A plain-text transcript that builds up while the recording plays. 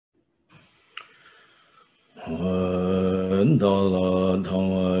Dala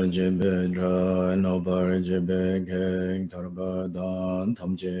Tawa Jebe Dra Nobar Jebe Kek Tarbadan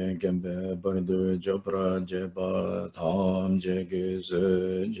Tamje Gembe Bardu Jopra Jeba Tam Jege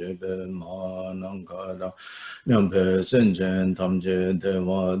Se Jebe Manankada Nyampe Senjen Tamje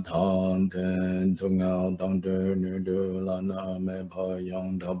Dewa Tam Ten Tunga Tangde Nudu Lana Me Pa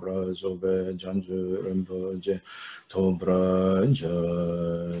Yang Tabra Sobe Janju Rinpoche Tobra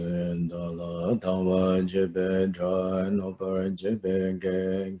Dala Tawa Jebe Dra Nopar Jebe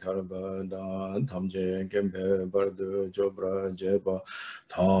Gek Tarbada Tamje Kempe Bardu Jobra Jeba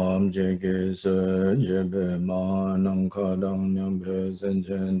Tam Jege Se Jebe Manang Kadang Nyampe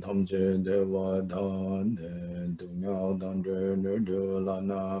Senchen Tamje Dewa Dan Den Tunyao Dandre Nudu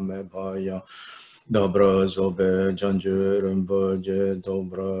Lana Mepaya Dabra Sobe Janju Rinpoche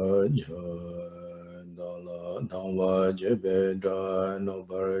Dobra Dala Dhamma Jebe Dra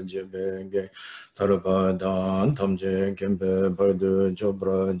Nobar Jebe Ge Tarpa Dan Tamje Kempe Bardu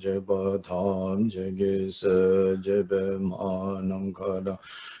Jobra Jeba Tam Jege Se Jebe Manankada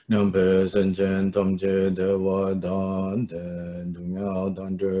Nyampe Senchen Tamje Dewa Dan Den Dunya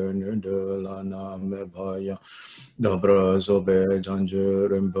Dandre Nudu Lana Mepaya Dabra Sobe Janju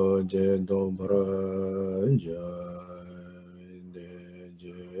Rinpoche Dobra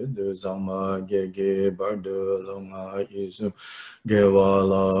De Zama Gege Bardu Lunga Isum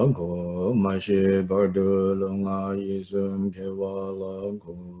Gewala Go Mashi Bardu Lunga Isum Gewala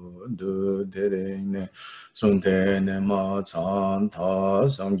Go Du Dirine Sunte Nema Chan Ta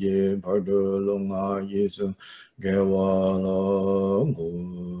Samgi Bardu Lunga Isum Gewala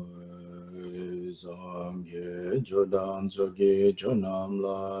Go Samge Jodan Zogi Jonam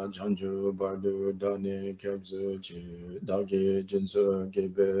La Janju Bardu Dani Kyabzu Chi Dagi Jinsu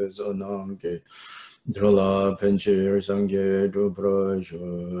Gebe Zonam Ge Drola Penchir Sangye Dubra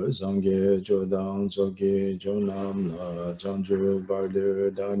Shu Sangye Jodan Zogi Jonam La Janju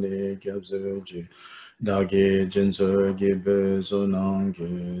Bardu Dani Kyabzu Chi Dagi Jinsu Gebe Zonam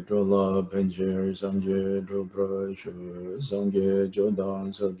Ge Drola Penchir Sangye Dubra Shu Sangye Jodan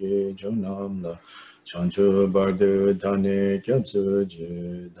Zogi Jonam La Chanchu Bardu Tani Kyabsu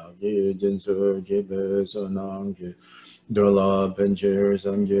Ji Dagi Jinsu Gibe Sonangi Drola Penchir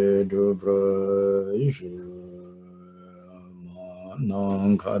Sangye Drupra Ishu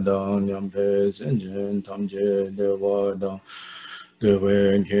Nang Kadang Nyampe Senjen Tamje Dewa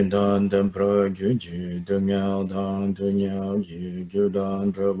Dewe Kintan Tempra Gyuji Dungyao Tang Dungyao Yi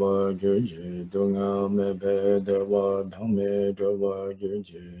Gyudan Draba Gyuji Dungyao Mepe Dewa Dangme Draba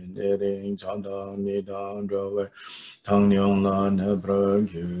Gyuji Nering Chandang Nidang Drawe Tang Nyong La Nepra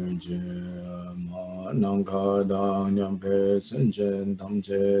Gyuji Ma Nangka Dang Nyampe Senjen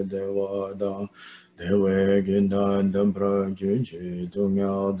Tamche Dewa Dang Dewe Kintan Tempra Gyuji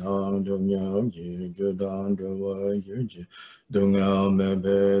Dungyao Tang Dungyao Yi Gyudan Draba Gyuji Dunga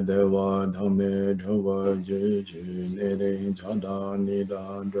Mebe Dewa Dhame Dhava Jiji Nere Chada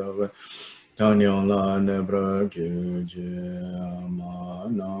Nida Drava Tanyong La Nebra Kyuji Ma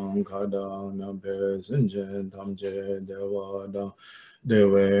Nang Kadang Nabe Sinjen Tamje Dewa Dang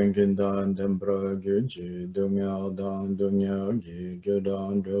Dewe Kintan Tempra Gyuji Dunga Dang Dunya Gi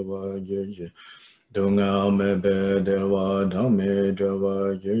Gyudan Drava Gyuji Dunga Mebe Dewa Dhame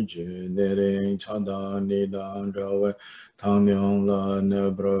Drava Gyuji Nere Chada Nida Drava Tangyong La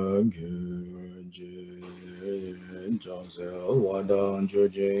Nebra Gyuji Jose Wadang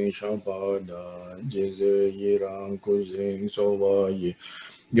Jujing Shampada Jize Yirang Kuzing Sowa Yi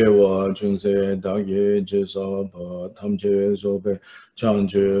Gewa Chunse Dagi Jisa Pa Tamche Sobe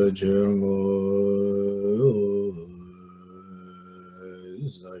Changche Chirngu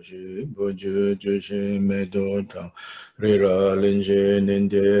Zashi Buju Jushin Medo Tang Rira Linje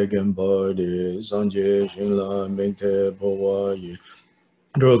Ninde Gempadi Sanje Shinla Mingte Powa Yi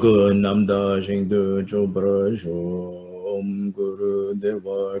Drogo Namda Shingdu Chobra Sho Om Guru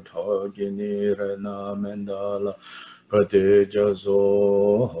Deva Thagini Rana Mendala Prati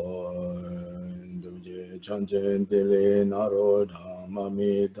Jaso Duje Chanchen Dili Naro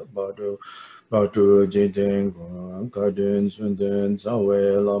Dhamami Tabadu Batu Jiten Kardin Sunden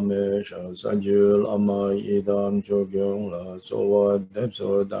Sawe Lame Sha Sanjul Ama Idam Chogyong La Sowa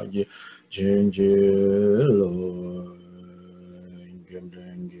Depso Dagi Jinjilo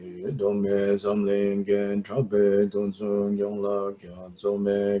Gemdengi Dome Samlingen Trabe Dunsun Yongla Kya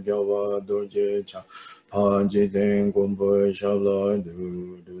Zome Gyawa Dorje Cha Pa Jiten Gombo Shabla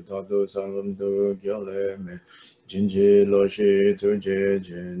Du Tatu Sangam Du Gyale Me Jinji Loshi Tuje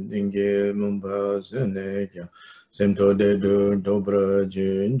Jin Ningi Mumpa Sene Kya Semto De Du Dobra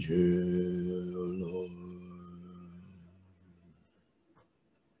Jinju Lo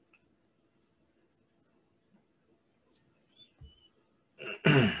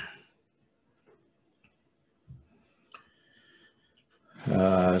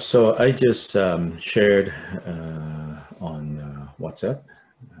So I just shared on WhatsApp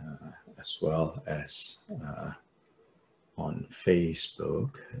as well as on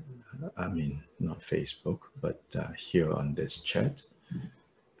Facebook. I mean, not Facebook, but here on this chat.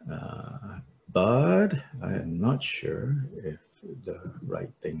 But I am not sure if the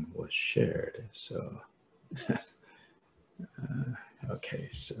right thing was shared. So, okay,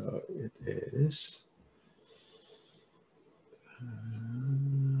 so it is.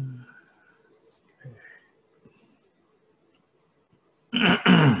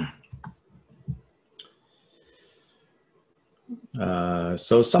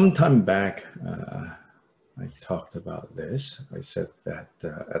 So sometime back, I talked about this. I said that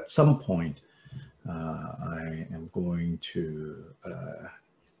at some point, I am going to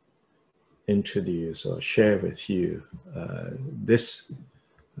introduce or share with you this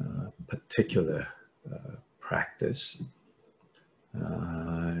particular practice.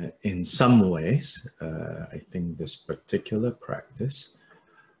 In some ways, I think this particular practice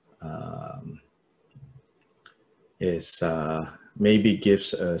is maybe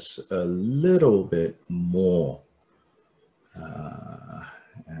gives us a little bit more.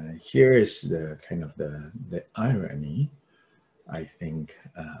 Here is the kind of the irony. I think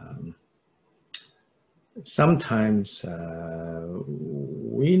sometimes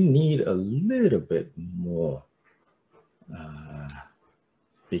we need a little bit more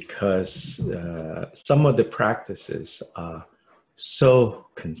because some of the practices are so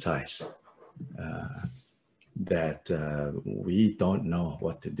concise that we don't know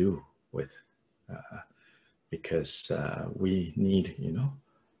what to do with, because we need, you know,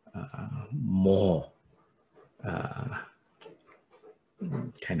 more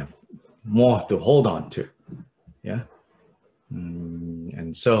kind of more to hold on to, yeah.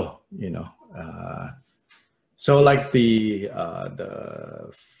 And so, you know, so like the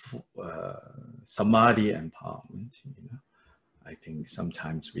samadhi empowerment, you know, I think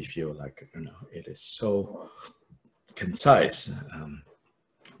sometimes we feel like, you know, it is so concise.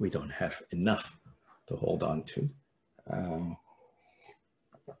 We don't have enough to hold on to.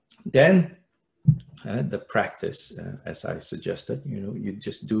 Then the practice, as I suggested, you know, you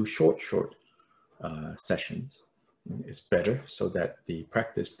just do short sessions. It's better so that the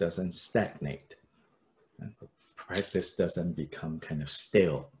practice doesn't stagnate. The practice doesn't become kind of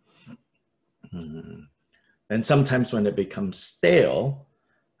stale. And sometimes when it becomes stale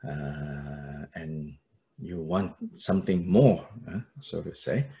and you want something more, so to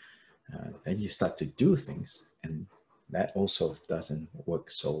say, then you start to do things, and that also doesn't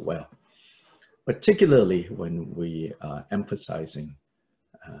work so well. Particularly when we are emphasizing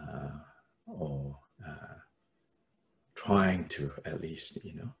or trying to at least,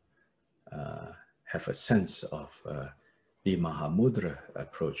 you know, have a sense of the Mahamudra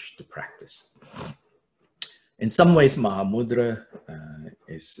approach to practice. In some ways, Mahamudra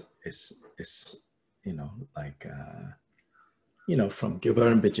is you know, like you know, from Gilbert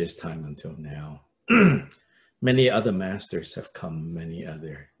Rinpoche's time until now, many other masters have come, many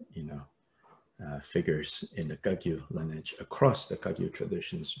other, you know, figures in the Kagyu lineage across the Kagyu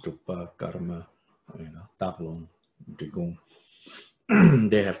traditions, Drukpa, Karma, you know, Taklong, Drigung.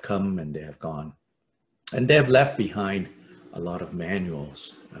 They have come and they have gone, and they have left behind a lot of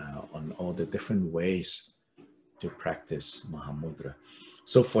manuals on all the different ways to practice Mahamudra.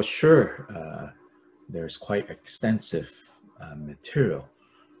 So for sure, there's quite extensive material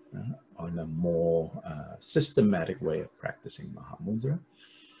on a more systematic way of practicing Mahamudra.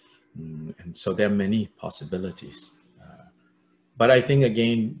 And so there are many possibilities. But I think,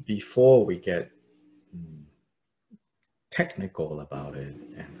 again, before we get technical about it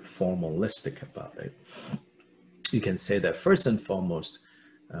and formalistic about it, you can say that first and foremost,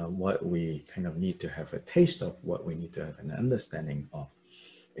 what we kind of need to have a taste of, what we need to have an understanding of,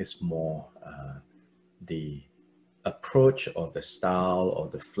 is more the approach or the style or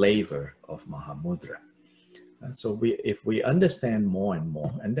the flavor of Mahamudra. So if we understand more and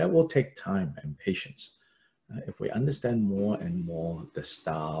more, and that will take time and patience, if we understand more and more the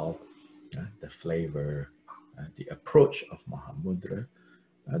style, the flavor, the approach of Mahamudra,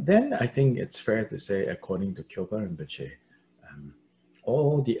 then I think it's fair to say, according to Kyopa Rinpoche,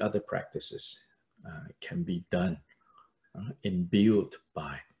 all the other practices can be done, imbued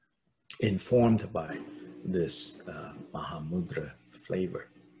by, informed by this Mahamudra flavor.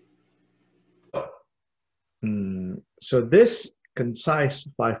 So this concise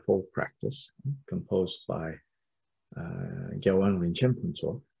fivefold practice, composed by Gyalwang Rinchen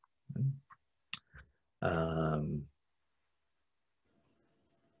Punso,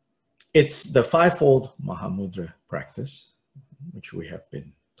 it's the fivefold Mahamudra practice, which we have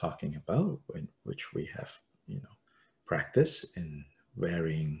been talking about, which we have, practiced in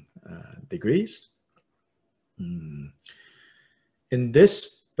varying degrees. In this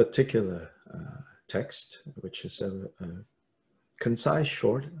particular text, which is a concise,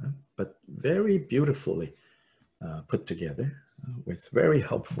 short, but very beautifully put together with very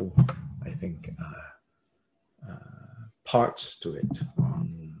helpful, I think, parts to it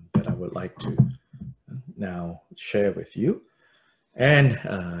that I would like to now share with you. And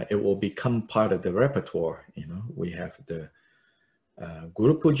it will become part of the repertoire. We have the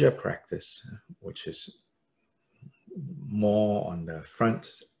Guru Puja practice, which is more on the front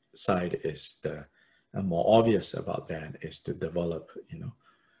side, is the more obvious about that is to develop,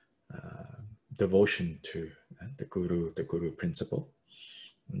 devotion to the Guru principle.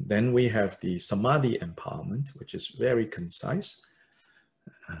 And then we have the Samadhi empowerment, which is very concise.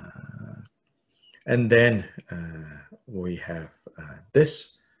 And then we have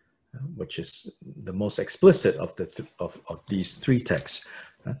this, which is the most explicit of these three texts,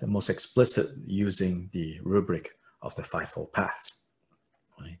 the most explicit using the rubric of the Fivefold Path.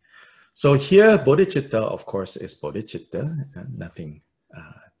 Right? So here, bodhicitta, of course, is bodhicitta, nothing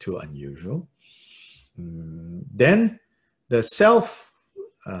too unusual. Then the self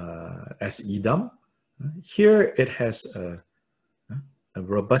as idam, here it has a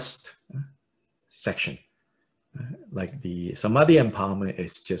robust section. Like the Samadhi empowerment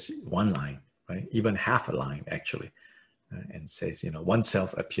is just one line, right? Even half a line, actually, and says,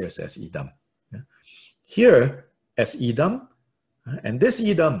 oneself appears as idam. Here, as idam, and this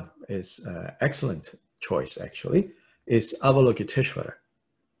idam is excellent choice, actually, is Avalokiteshvara.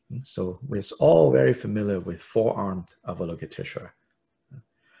 So we're all very familiar with four-armed Avalokiteshvara.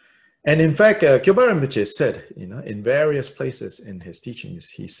 And in fact, Kyobara Rinpoche said, in various places in his teachings,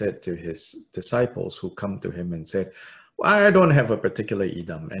 he said to his disciples who come to him and said, well, I don't have a particular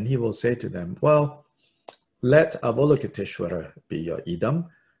idam. And he will say to them, well, let Avalokiteshvara be your idam,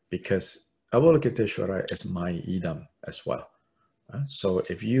 because Avalokiteshvara is my idam as well. So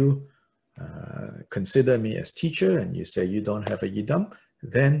if you consider me as teacher and you say you don't have a idam,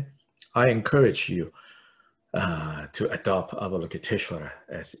 then I encourage you to adopt Avalokiteshvara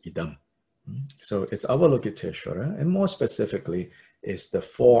as idam. So it's Avalokiteshvara, and more specifically, is the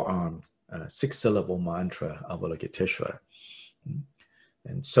four-armed, six-syllable mantra Avalokiteshvara.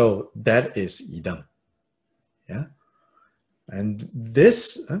 And so that is idam. Yeah? And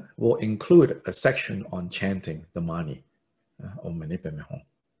this will include a section on chanting the mani, Om Mani Padme Hum.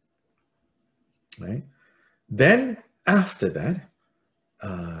 Right? Then after that,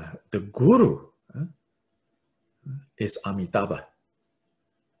 the guru is Amitabha.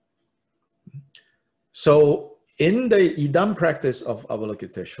 So in the idam practice of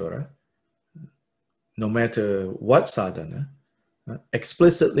Avalokiteshvara, no matter what sadhana,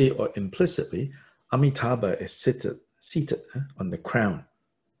 explicitly or implicitly, Amitabha is seated on the crown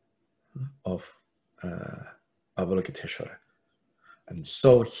of Avalokiteshvara. And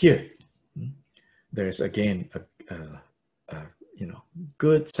so here, there's again a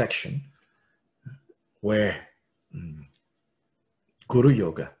good section where Guru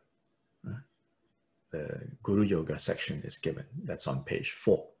Yoga, the Guru Yoga section is given. That's on page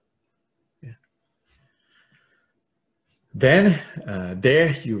 4. Yeah. Then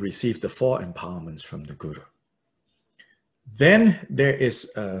there you receive the 4 empowerments from the Guru. Then there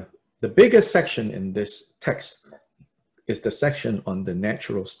is the biggest section in this text is the section on the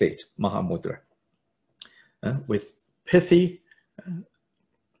natural state, Mahamudra, with pithy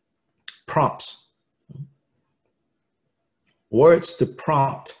prompts, words to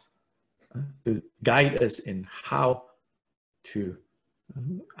prompt, to guide us in how to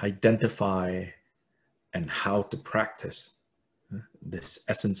identify and how to practice this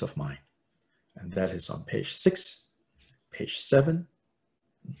essence of mind. And that is on page 6, page 7,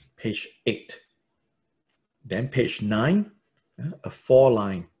 page 8. Then page 9, a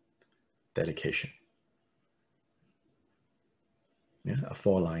 4-line dedication. Yeah, a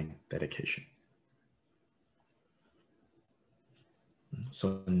 4-line dedication.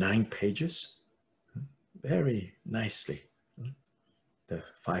 So 9 pages, very nicely, the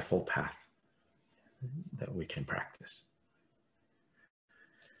Fivefold Path that we can practice.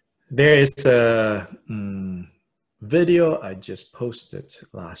 There is a video I just posted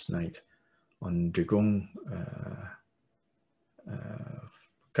last night on Drigong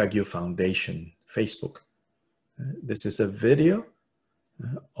Kagyu Foundation Facebook. This is a video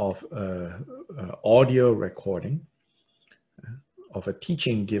of an audio recording of a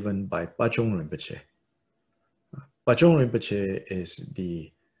teaching given by Bajong Rinpoche. Bajong Rinpoche is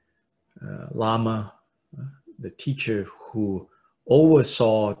the Lama, the teacher who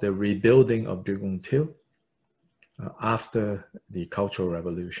oversaw the rebuilding of Drigung Til after the Cultural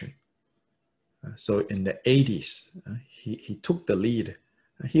Revolution. So in the 80s, he took the lead.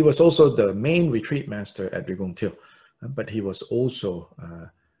 He was also the main retreat master at Drigung Til, but he was also,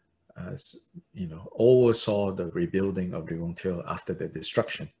 oversaw the rebuilding of Drigung Til after the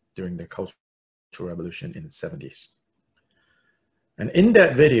destruction during the Cultural Revolution in the 70s. And in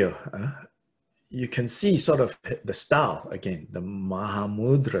that video, you can see sort of the style again, the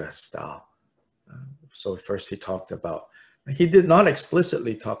Mahamudra style. So first he talked about, he did not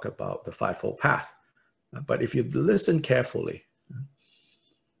explicitly talk about the Fivefold Path, but if you listen carefully,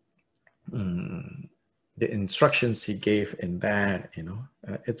 the instructions he gave in that,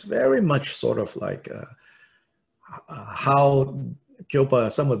 it's very much sort of like how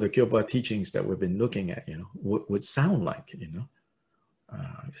Kyopa, some of the Kyopa teachings that we've been looking at, would sound like,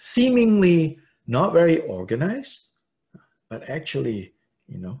 seemingly not very organized, but actually,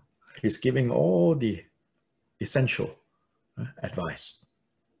 he's giving all the essential advice.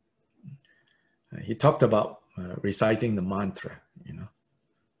 He talked about reciting the mantra,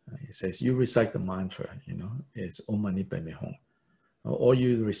 he says, you recite the mantra, is Om Mani Padme Hum, or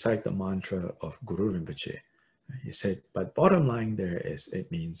you recite the mantra of Guru Rinpoche. He said, but bottom line there is,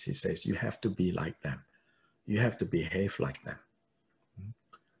 it means, he says, you have to be like them. You have to behave like them.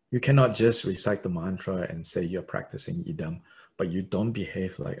 You cannot just recite the mantra and say you're practicing idam, but you don't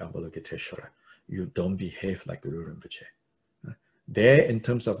behave like Avalokiteshvara. You don't behave like Guru Rinpoche. There, in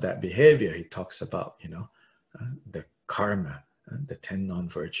terms of that behavior, he talks about, the karma, the 10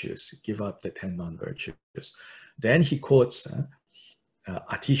 non-virtues, give up the 10 non-virtues. Then he quotes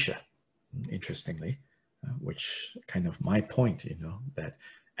Atisha, interestingly, which kind of my point, that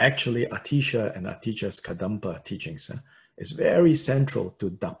actually Atisha and Atisha's Kadampa teachings is very central to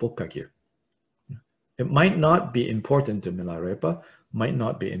Dakpo-kagyu. It might not be important to Milarepa, might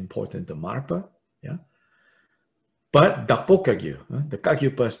not be important to Marpa, but Dakpo-kagyu, the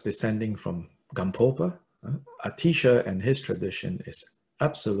Kagyupas descending from Gampopa, Atisha and his tradition is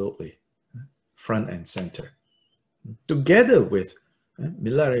absolutely front and center. Together with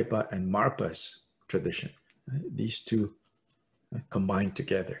Milarepa and Marpa's tradition, these two combined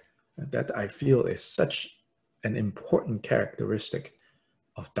together, that I feel is such an important characteristic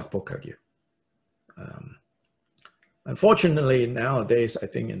of Dakpo-kagyu. Unfortunately, nowadays, I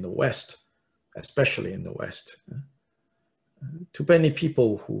think in the West, especially in the West, too many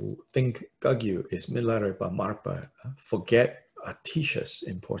people who think Kagyu is Milarepa Marpa forget Atisha's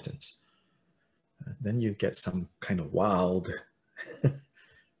importance. Then you get some kind of wild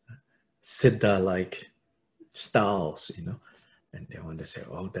Siddha-like styles, and they want to say,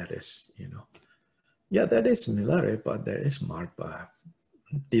 oh, that is, yeah, that is Milarepa, that is Marpa,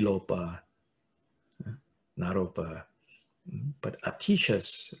 Tilopa, Naropa, but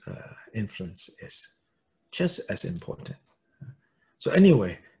Atisha's influence is just as important. So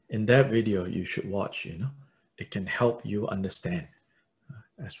anyway, in that video, you should watch, it can help you understand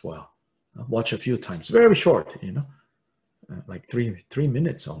as well. Watch a few times, very short, like three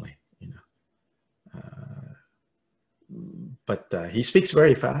minutes only, but he speaks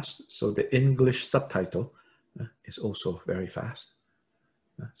very fast, so the English subtitle is also very fast.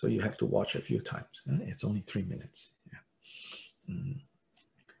 So you have to watch a few times. It's only 3 minutes.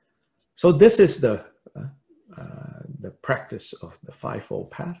 So this is the practice of the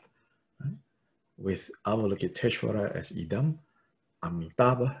Fivefold Path, with Avalokiteshvara as Idam,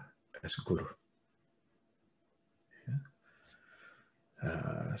 Amitabha as Guru.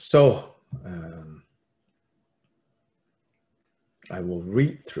 I will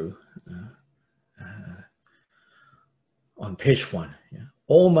read through on page 1.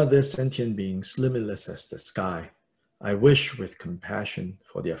 All mother sentient beings, limitless as the sky, I wish with compassion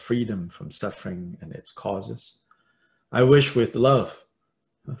for their freedom from suffering and its causes. I wish with love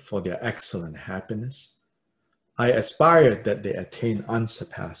for their excellent happiness. I aspire that they attain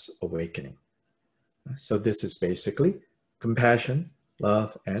unsurpassed awakening. So this is basically compassion,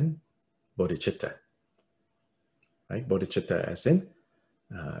 love, and bodhicitta. Right? Bodhicitta as in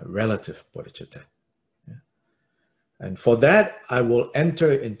relative bodhicitta. And for that, I will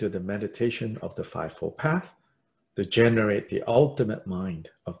enter into the meditation of the Fivefold Path to generate the ultimate mind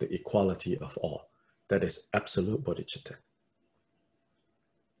of the equality of all. That is absolute bodhicitta.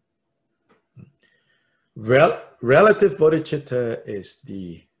 Relative bodhicitta is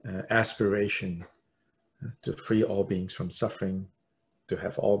the aspiration to free all beings from suffering, to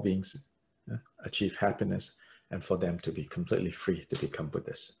have all beings achieve happiness, and for them to be completely free to become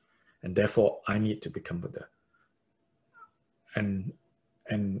Buddhas. And therefore, I need to become Buddha. And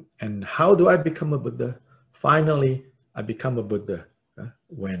how do I become a Buddha? Finally, I become a Buddha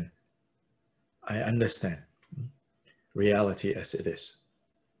when I understand reality as it is.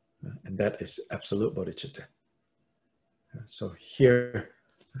 And that is absolute bodhicitta. So here,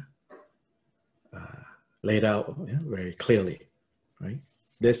 laid out very clearly, right?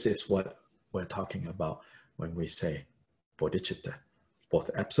 This is what we're talking about when we say bodhicitta, both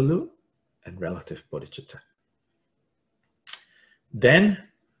absolute and relative bodhicitta. Then,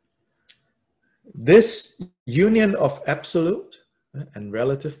 this union of absolute and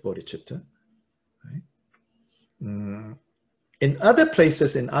relative bodhicitta, right? In other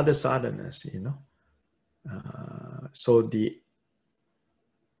places, in other sadhanas, so the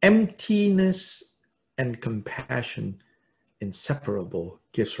emptiness and compassion inseparable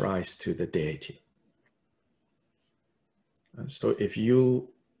gives rise to the deity. So if you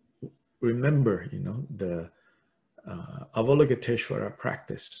remember, the Avalokiteshvara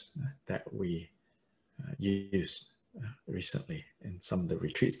practice that we used recently in some of the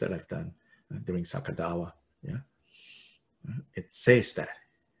retreats that I've done during Sakadawa, it says that.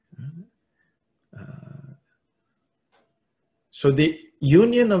 So the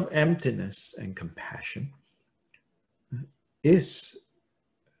union of emptiness and compassion is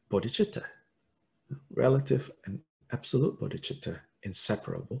bodhicitta, relative and absolute bodhicitta,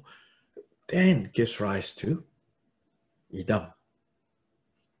 inseparable, then gives rise to idam.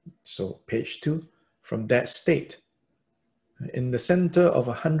 So page 2, from that state, in the center of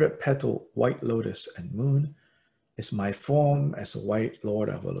 100-petal white lotus and moon is my form as a white Lord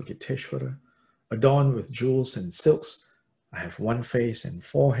Avalokiteshvara, adorned with jewels and silks. I have one face and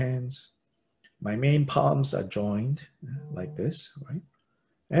 4 hands. My main palms are joined like this, right?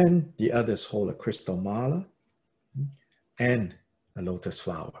 And the others hold a crystal mala and a lotus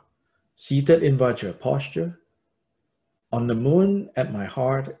flower. Seated in Vajra posture, on the moon at my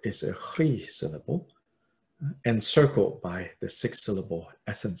heart is a Hri syllable, encircled by the 6-syllable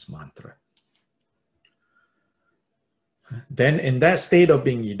essence mantra. Then in that state of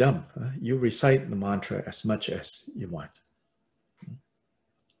being idam, you recite the mantra as much as you want.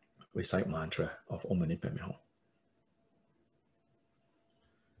 Recite mantra of Om Mani Padme Hum.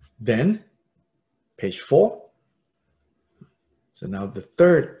 Then, page 4. So now the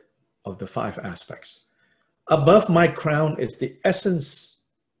third of the 5 aspects. Above my crown is the essence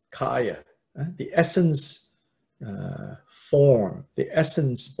kaya, the essence form, the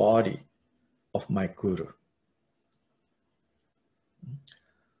essence body of my guru.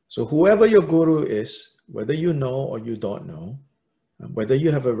 So whoever your guru is, whether you know or you don't know, whether you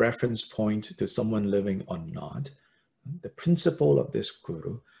have a reference point to someone living or not, the principle of this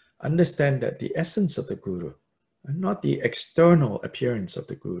guru, understand that the essence of the guru, and not the external appearance of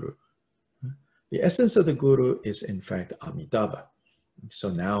the guru. The essence of the guru is in fact Amitabha. So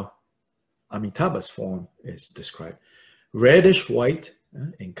now Amitabha's form is described. Reddish white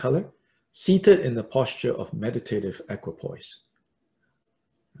in color, seated in the posture of meditative equipoise.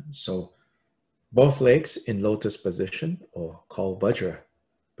 So both legs in lotus position, or called Vajra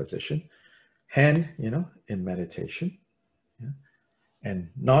position, hand, in meditation. And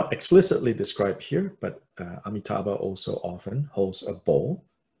not explicitly described here, but Amitabha also often holds a bowl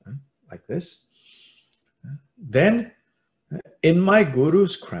like this. Then in my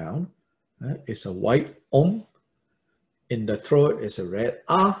guru's crown is a white Om, in the throat is a red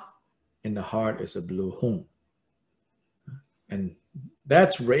Ah, in the heart is a blue Hum. And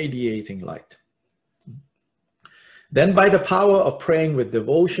that's radiating light. Then by the power of praying with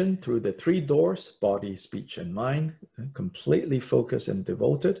devotion through the 3 doors, body, speech, and mind, completely focused and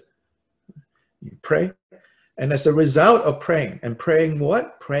devoted, you pray. And as a result of praying, and praying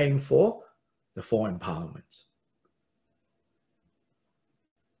what? Praying for the 4 empowerments.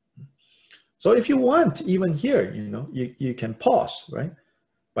 So if you want, even here, you can pause, right?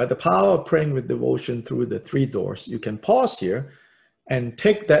 By the power of praying with devotion through the 3 doors, you can pause here and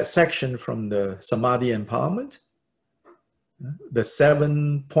take that section from the Samadhi empowerment, the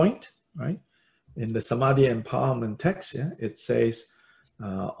 7-point, right? In the Samadhi empowerment text, it says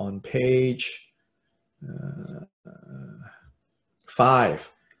on page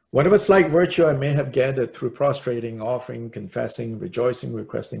 5, whatever slight virtue I may have gathered through prostrating, offering, confessing, rejoicing,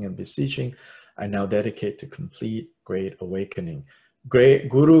 requesting, and beseeching, I now dedicate to complete great awakening. Great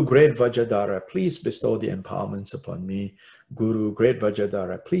Guru, great Vajradhara, please bestow the empowerments upon me. Guru, great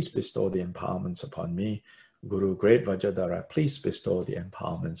Vajradhara, please bestow the empowerments upon me. Guru, great Vajradhara, please bestow the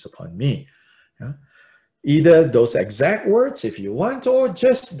empowerments upon me. Either those exact words if you want, or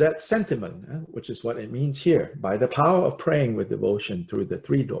just that sentiment, which is what it means here. By the power of praying with devotion through the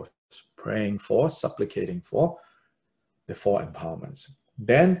 3 doors, praying for, supplicating for the 4 empowerments.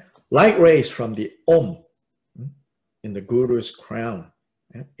 Then light rays from the Om in the Guru's crown,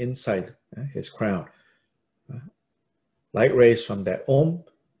 inside his crown. Light rays from that Om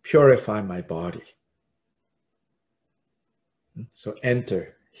purify my body. So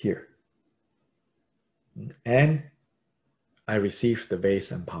enter here. And I receive the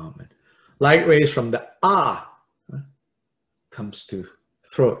base empowerment. Light rays from the Ah comes to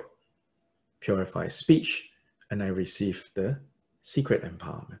throat, purifies speech, and I receive the secret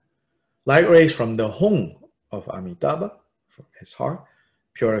empowerment. Light rays from the Hong of Amitabha, from his heart,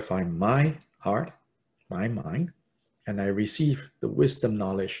 purify my heart, my mind, and I receive the wisdom,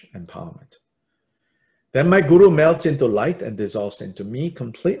 knowledge, empowerment. Then my Guru melts into light and dissolves into me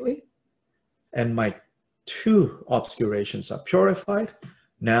completely, and my 2 obscurations are purified.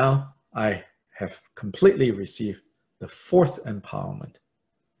 Now I have completely received the 4th empowerment.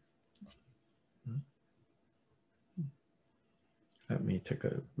 Let me take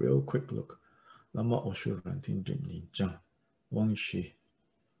a real quick look.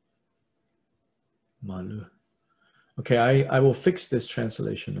 Okay, I will fix this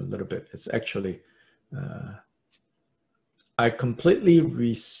translation a little bit. It's actually, I completely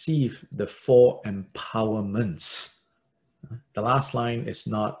receive the 4 empowerments. The last line is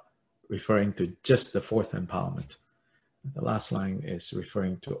not referring to just the 4th empowerment. The last line is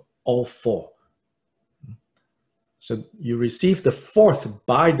referring to all 4. So you receive the 4th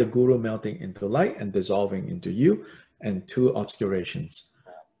by the Guru melting into light and dissolving into you, and 2 obscurations.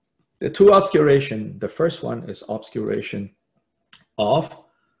 The 2 obscuration, the first one is obscuration of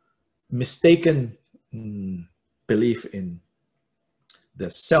mistaken belief in the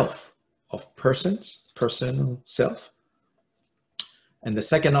self of persons, personal self. And the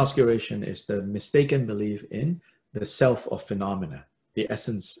second obscuration is the mistaken belief in the self of phenomena, the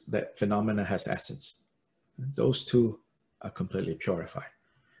essence, that phenomena has essence. Those 2 are completely purified.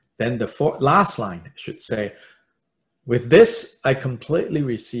 Then the last line should say, with this, I completely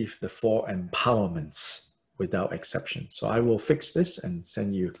receive the 4 empowerments without exception. So I will fix this and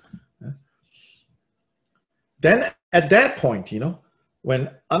send you. Then at that point, when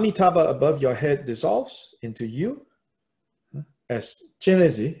Amitabha above your head dissolves into you, as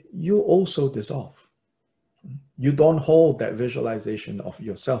Chenrezig, you also dissolve. You don't hold that visualization of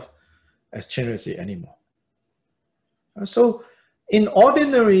yourself as Chenrezig anymore. So in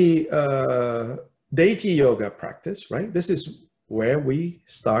ordinary deity yoga practice, right, this is where we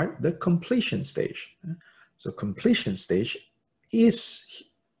start the completion stage. So completion stage is,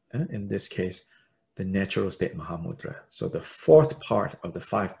 in this case, the natural state Mahamudra. So the 4th part of the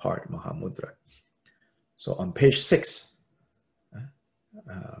 5-part Mahamudra. So on page 6,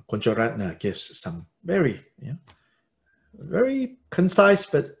 Konchoratna gives some very concise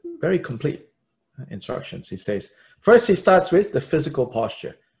but very complete instructions. He says, first he starts with the physical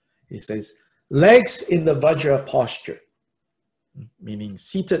posture. He says, legs in the Vajra posture, meaning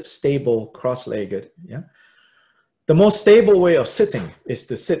seated, stable, cross-legged. Yeah? The most stable way of sitting is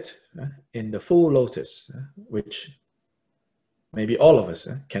to sit in the full lotus, which maybe all of us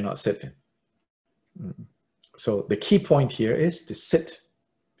cannot sit in. So the key point here is to sit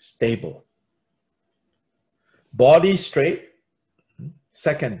stable. Body straight,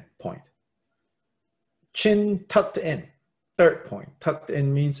 second point. Chin tucked in, third point. Tucked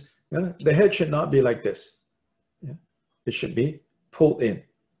in means the head should not be like this. Yeah? It should be pulled in.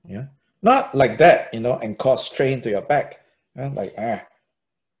 Yeah? Not like that, and cause strain to your back.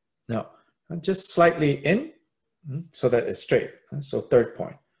 No, just slightly in so that it's straight. So 3rd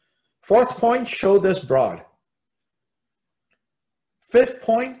point. 4th point, shoulders broad. 5th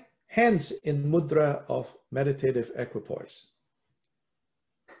point, hands in mudra of meditative equipoise.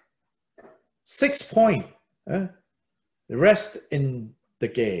 6th point, rest in the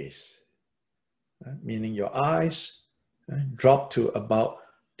gaze, meaning your eyes drop to about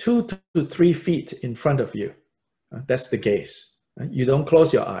 2 to 3 feet in front of you. That's the gaze. You don't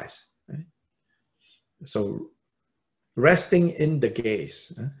close your eyes. So resting in the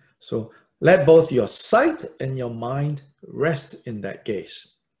gaze. So let both your sight and your mind rest in that gaze.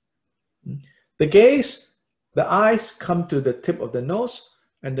 The gaze, the eyes come to the tip of the nose,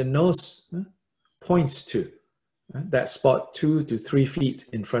 and the nose points to that spot 2 to 3 feet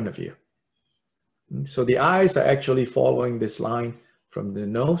in front of you. So the eyes are actually following this line from the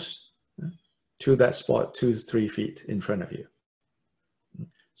nose to that spot 2 to 3 feet in front of you.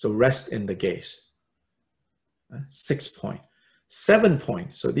 So rest in the gaze. 6th point. 7th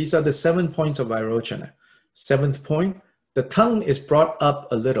point. So these are the 7 points of Vairochana. 7th point, the tongue is brought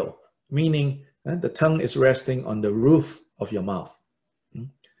up a little, meaning the tongue is resting on the roof of your mouth.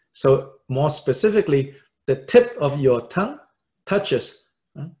 So more specifically, the tip of your tongue touches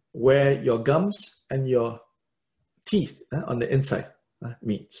where your gums and your teeth on the inside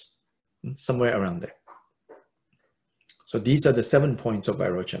meets, somewhere around there. So these are the 7 points of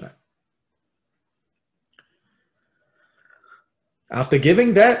Vairochana. After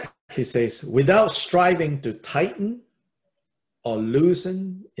giving that, he says, without striving to tighten or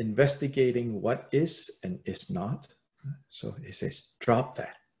loosen, investigating what is and is not. So he says, drop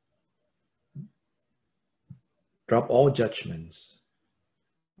that. Drop all judgments.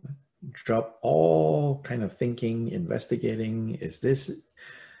 Drop all kind of thinking, investigating. Is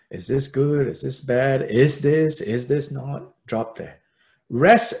this good? Is this bad? Is this not? Drop there.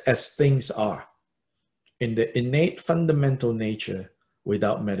 Rest as things are in the innate fundamental nature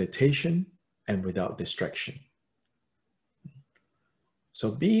without meditation and without distraction. So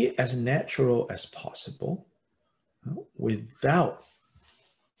be as natural as possible without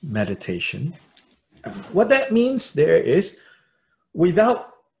meditation. What that means there is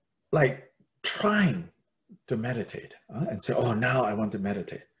without like trying to meditate and say, oh, now I want to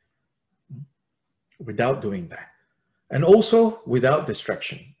meditate. Without doing that. And also without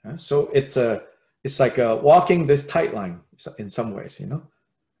distraction. So it's like walking this tight line in some ways, you know.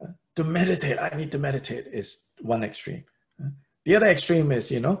 To meditate, I need to meditate is one extreme. The other extreme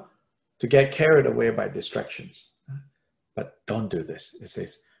is, you know, to get carried away by distractions. But don't do this. It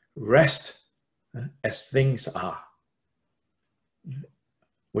says, rest as things are.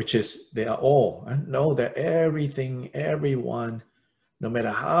 Which is, they are all. Know that everything, everyone, no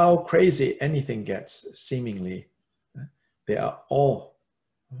matter how crazy anything gets, seemingly, they are all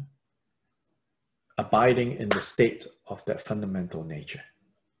abiding in the state of that fundamental nature.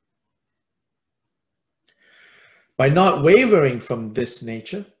 By not wavering from this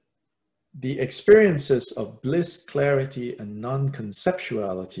nature, the experiences of bliss, clarity, and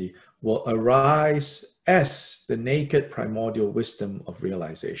non-conceptuality will arise as the naked primordial wisdom of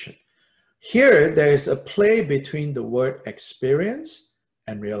realization. Here, there is a play between the word experience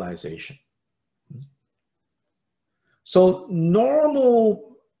and realization. So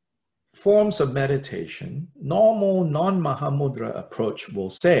normal forms of meditation, normal non-Mahamudra approach will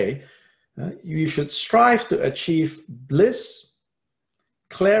say, you should strive to achieve bliss,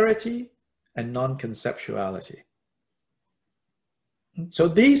 clarity, and non-conceptuality. So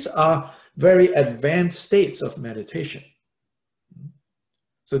these are very advanced states of meditation.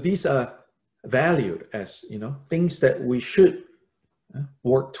 So these are valued as, you know, things that we should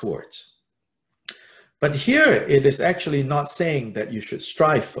work towards. But here it is actually not saying that you should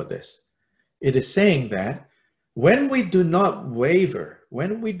strive for this. It is saying that when we do not waver,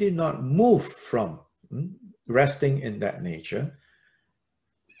 when we do not move from resting in that nature,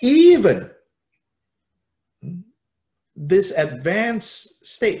 even these advanced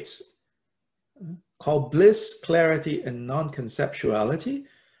states called bliss, clarity, and non-conceptuality,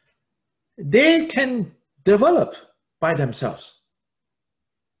 they can develop by themselves.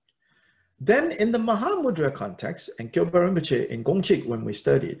 Then in the Mahamudra context, and Kyoba Rinpoche in Gongchik when we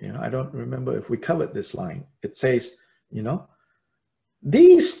studied, you know, I don't remember if we covered this line, it says, you know,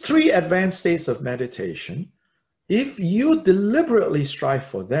 these three advanced states of meditation, if you deliberately strive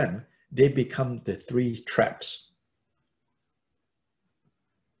for them, they become the three traps.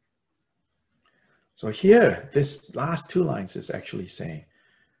 So here, this last two lines is actually saying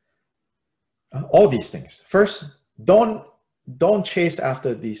all these things. First, don't chase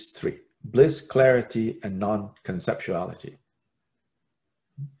after these three: bliss, clarity, and non-conceptuality.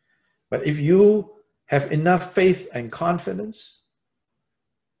 But if you have enough faith and confidence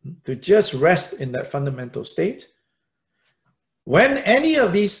to just rest in that fundamental state, when any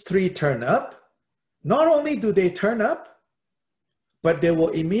of these three turn up, not only do they turn up, but they will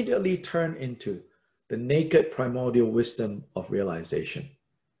immediately turn into the naked primordial wisdom of realization.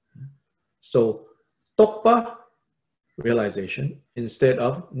 So, tokpa, realization, instead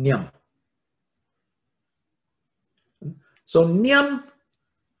of nyam. So nyam,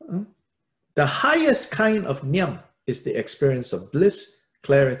 the highest kind of nyam is the experience of bliss,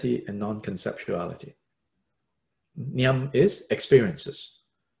 clarity, and non-conceptuality. Nyam is experiences.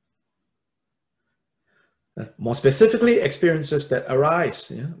 More specifically, experiences that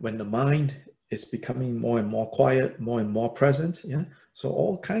arise when the mind is becoming more and more quiet, more and more present. So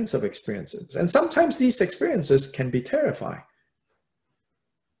all kinds of experiences. And sometimes these experiences can be terrifying.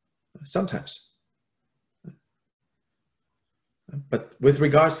 Sometimes. But with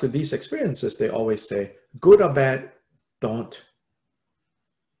regards to these experiences, they always say, good or bad, don't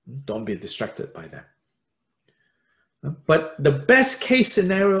be distracted by them. But the best case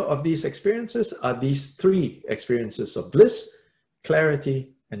scenario of these experiences are these three experiences of bliss,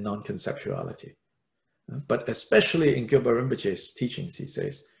 clarity, and non-conceptuality. But especially in Kyoba Rinpoche's teachings, he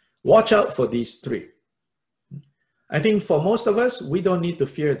says, watch out for these three. I think for most of us, we don't need to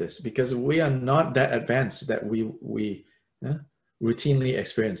fear this because we are not that advanced that we routinely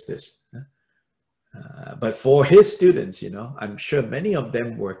experience this. But for his students, I'm sure many of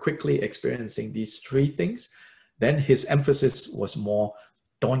them were quickly experiencing these three things. Then his emphasis was more,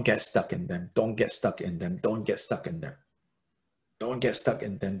 don't get stuck in them, don't get stuck in them, don't get stuck in them. Don't get stuck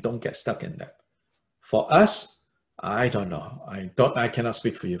in them, don't get stuck in them. For us, I don't know. I cannot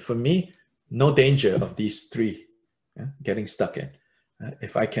speak for you. For me, no danger of these three getting stuck in.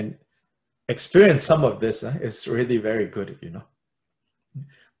 If I can experience some of this, it's really very good,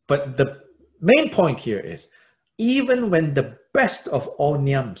 But the main point here is, even when the best of all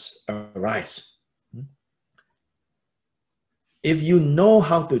nyams arise, if you know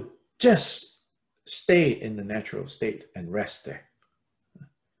how to just stay in the natural state and rest there,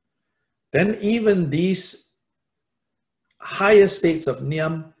 then even these higher states of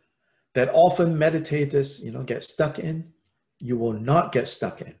nyam that often meditators, get stuck in, you will not get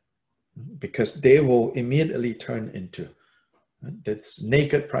stuck in because they will immediately turn into this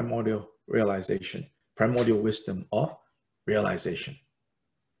naked primordial realization, primordial wisdom of realization.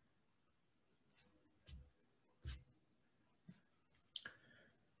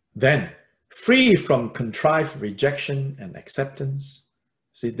 Then, free from contrived rejection and acceptance.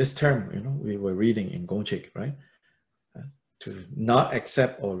 See, this term, we were reading in Gongchik, right? To not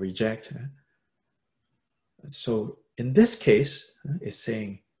accept or reject. So in this case, it's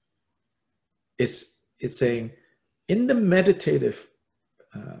saying in the meditative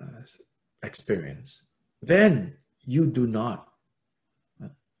experience, then you do not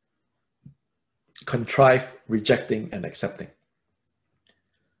contrive rejecting and accepting.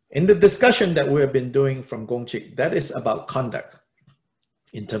 In the discussion that we have been doing from Gongchik, that is about conduct.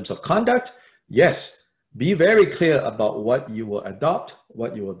 In terms of conduct, yes, be very clear about what you will adopt,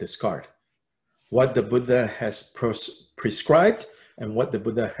 what you will discard, what the Buddha has prescribed and what the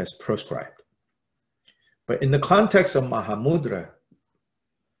Buddha has proscribed. But in the context of Mahamudra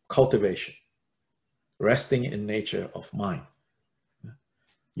cultivation, resting in nature of mind,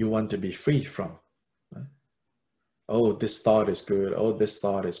 you want to be free from, oh, this thought is good, oh, this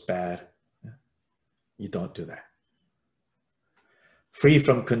thought is bad. You don't do that. Free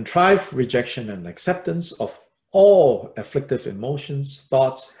from contrived rejection and acceptance of all afflictive emotions,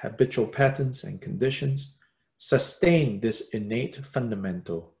 thoughts, habitual patterns, and conditions, sustain this innate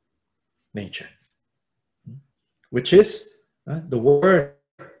fundamental nature, which is the word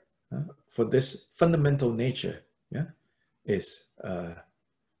for this fundamental nature, is the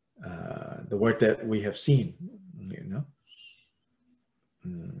word that we have seen,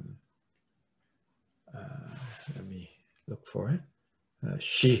 let me look for it.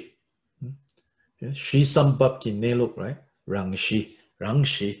 Shi. Shi sambab ki neluk, right? Rang shi.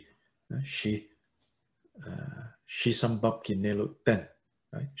 Shi. Shi sambab ki neluk ten.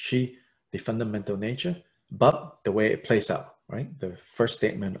 Right? Shi, the fundamental nature. Bab, the way it plays out, right? The first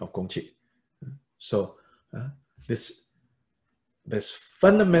statement of Gongchi. So this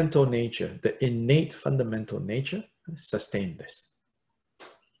fundamental nature, the innate fundamental nature, sustain this.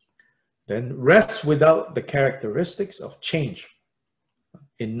 Then rest without the characteristics of change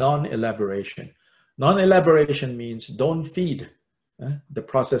in non-elaboration. Non-elaboration means don't feed the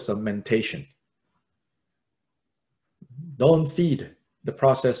process of mentation. Don't feed the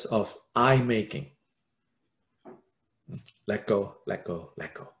process of I-making. Let go, let go,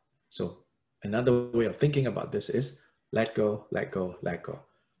 let go. So another way of thinking about this is let go, let go, let go.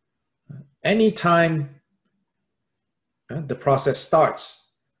 Anytime the process starts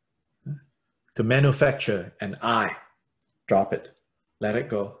to manufacture an I, drop it. Let it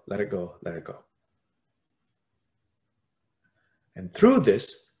go, let it go, let it go. And through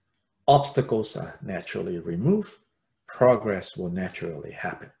this, obstacles are naturally removed. Progress will naturally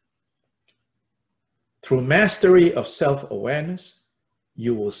happen. Through mastery of self-awareness,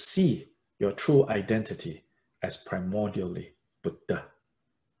 you will see your true identity as primordially Buddha.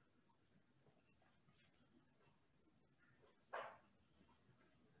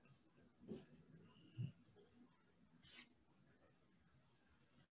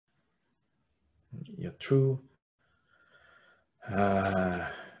 Your true.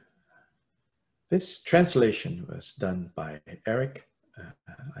 This translation was done by Eric.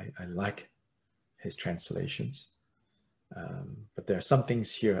 I like his translations. But there are some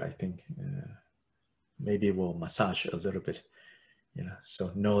things here I think maybe we'll massage a little bit,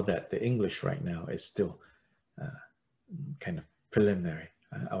 so know that the English right now is still kind of preliminary.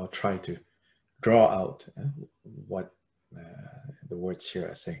 I'll try to draw out what the words here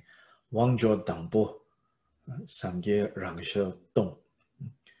are saying. Wangzhuo Dangbo, Samye Rangshe Dong.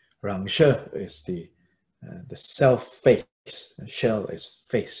 Rangshe is the the self face. Shell is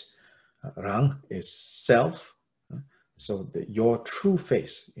face. Rang is self. So your true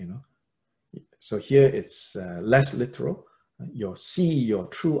face, you know. So here it's less literal. You see your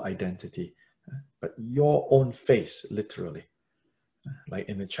true identity, but your own face, literally. Like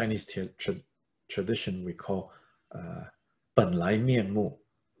in the Chinese tradition, we call 本来面目,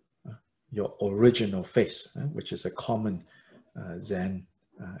 your original face, which is a common Zen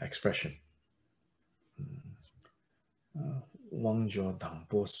expression. 望着党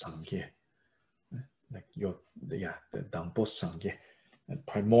波上业, like the Dangpo Sangye,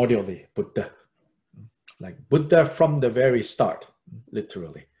 primordially Buddha, like Buddha from the very start,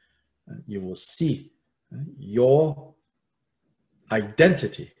 literally. You will see your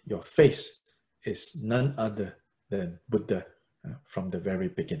identity, your face is none other than Buddha from the very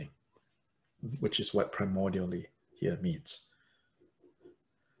beginning, which is what primordially here means.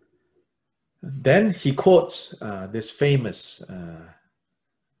 Then he quotes this famous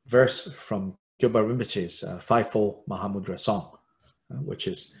verse from Gyalpa Rinpoche's Fivefold Mahamudra song, which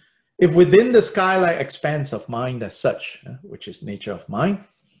is, if within the sky-like expanse of mind as such, which is nature of mind,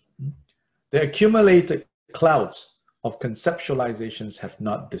 the accumulated clouds of conceptualizations have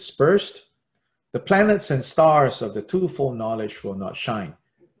not dispersed, the planets and stars of the twofold knowledge will not shine.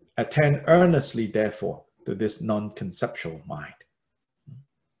 Attend earnestly, therefore, to this non-conceptual mind.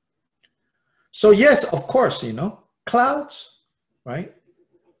 So yes, of course, you know, clouds, right,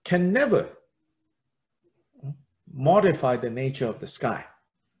 can never modify the nature of the sky.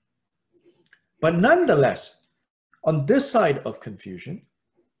 But nonetheless, on this side of confusion,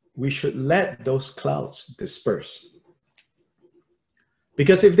 we should let those clouds disperse.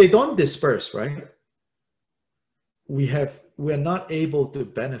 Because if they don't disperse, right, we're not able to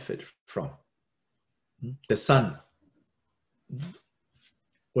benefit from the sun.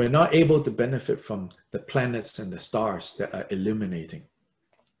 We're not able to benefit from the planets and the stars that are illuminating.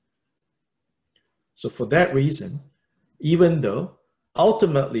 So for that reason, even though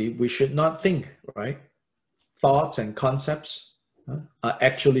ultimately we should not think, right, thoughts and concepts are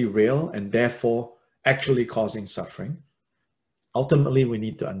actually real and therefore actually causing suffering, ultimately we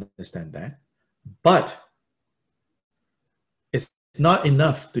need to understand that. But it's not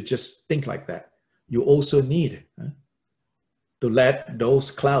enough to just think like that. You also need to let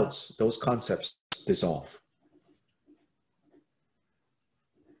those clouds, those concepts dissolve.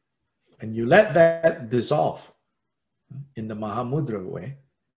 And you let that dissolve in the Mahamudra way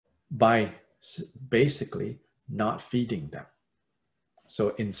by basically not feeding them.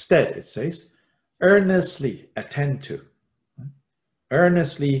 So instead, it says, earnestly attend to,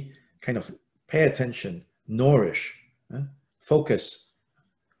 earnestly kind of pay attention, nourish, focus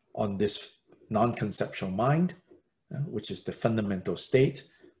on this non-conceptual mind, which is the fundamental state,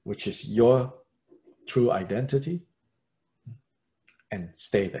 which is your true identity, and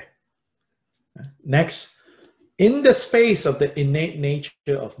stay there. Next, in the space of the innate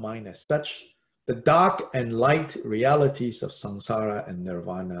nature of mind as such, the dark and light realities of samsara and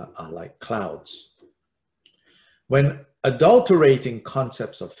nirvana are like clouds. When adulterating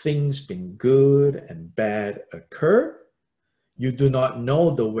concepts of things being good and bad occur, you do not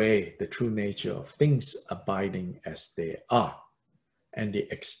know the way, the true nature of things abiding as they are, and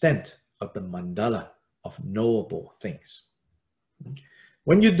the extent of the mandala of knowable things.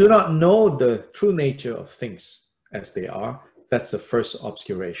 When you do not know the true nature of things as they are, that's the first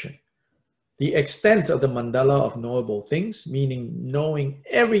obscuration. The extent of the mandala of knowable things, meaning knowing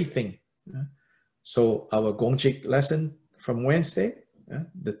everything. So our Gongchik lesson from Wednesday,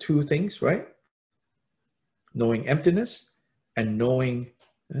 the two things, right? Knowing emptiness and knowing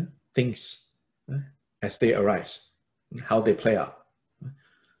things as they arise, how they play out.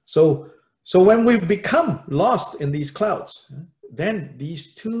 So when we become lost in these clouds, then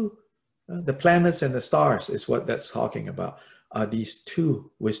these two, the planets and the stars is what that's talking about, are these two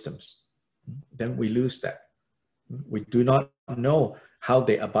wisdoms. Then we lose that. We do not know how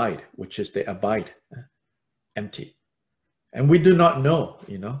they abide, which is they abide empty. And we do not know,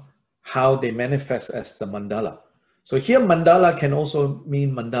 you know, how they manifest as the mandala. So here mandala can also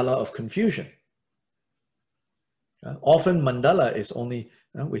mean mandala of confusion. Often mandala is only,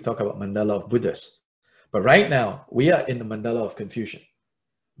 we talk about mandala of Buddhas. But right now, we are in the mandala of confusion.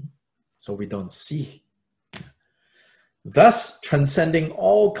 So we don't see. Thus, transcending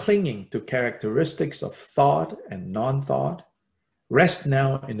all clinging to characteristics of thought and non-thought, rest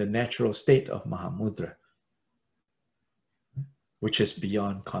now in the natural state of Mahamudra, which is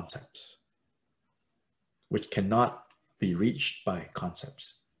beyond concepts, which cannot be reached by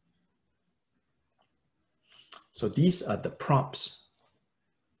concepts. So these are the prompts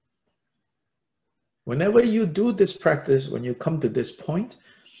Whenever you do this practice, when you come to this point,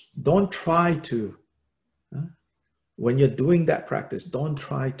 don't try to, when you're doing that practice, don't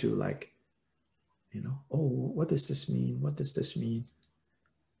try to like, you know, oh, what does this mean? What does this mean?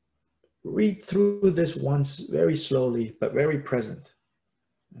 Read through this once very slowly, but very present.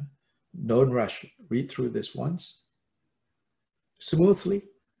 Don't rush. Read through this once smoothly.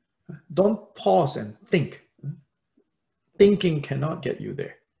 Don't pause and think. Thinking cannot get you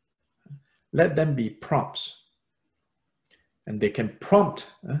there. Let them be prompts. And they can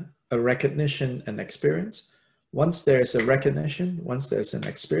prompt a recognition and experience. Once there's a recognition, once there's an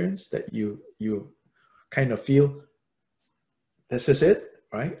experience that you kind of feel, this is it,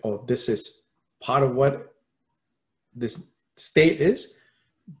 right? Or this is part of what this state is,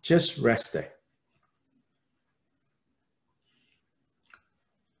 just rest there.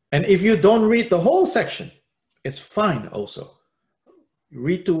 And if you don't read the whole section, it's fine also.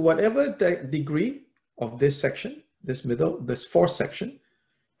 Read to whatever the degree of this section, this middle, this fourth section.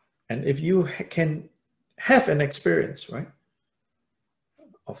 And if you can have an experience, right,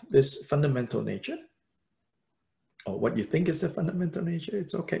 of this fundamental nature, or what you think is the fundamental nature,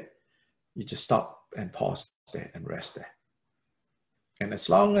 it's okay. You just stop and pause there and rest there. And as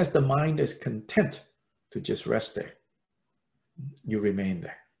long as the mind is content to just rest there, you remain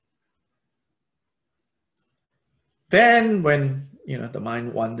there. Then when, you know, the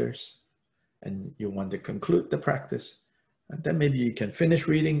mind wanders and you want to conclude the practice, and then maybe you can finish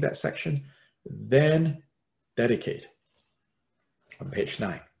reading that section, then dedicate on page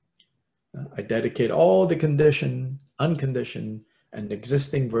 9. I dedicate all the conditioned, unconditioned, and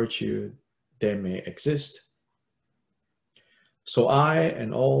existing virtue there may exist, so I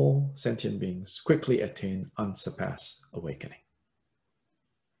and all sentient beings quickly attain unsurpassed awakening.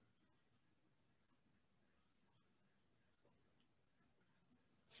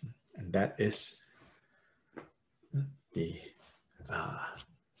 And that is the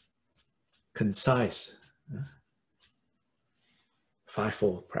concise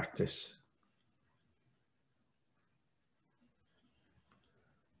fivefold practice.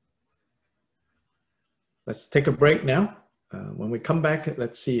 Let's take a break now. When we come back,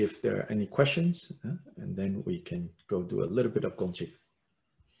 let's see if there are any questions, and then we can go do a little bit of Gongqi.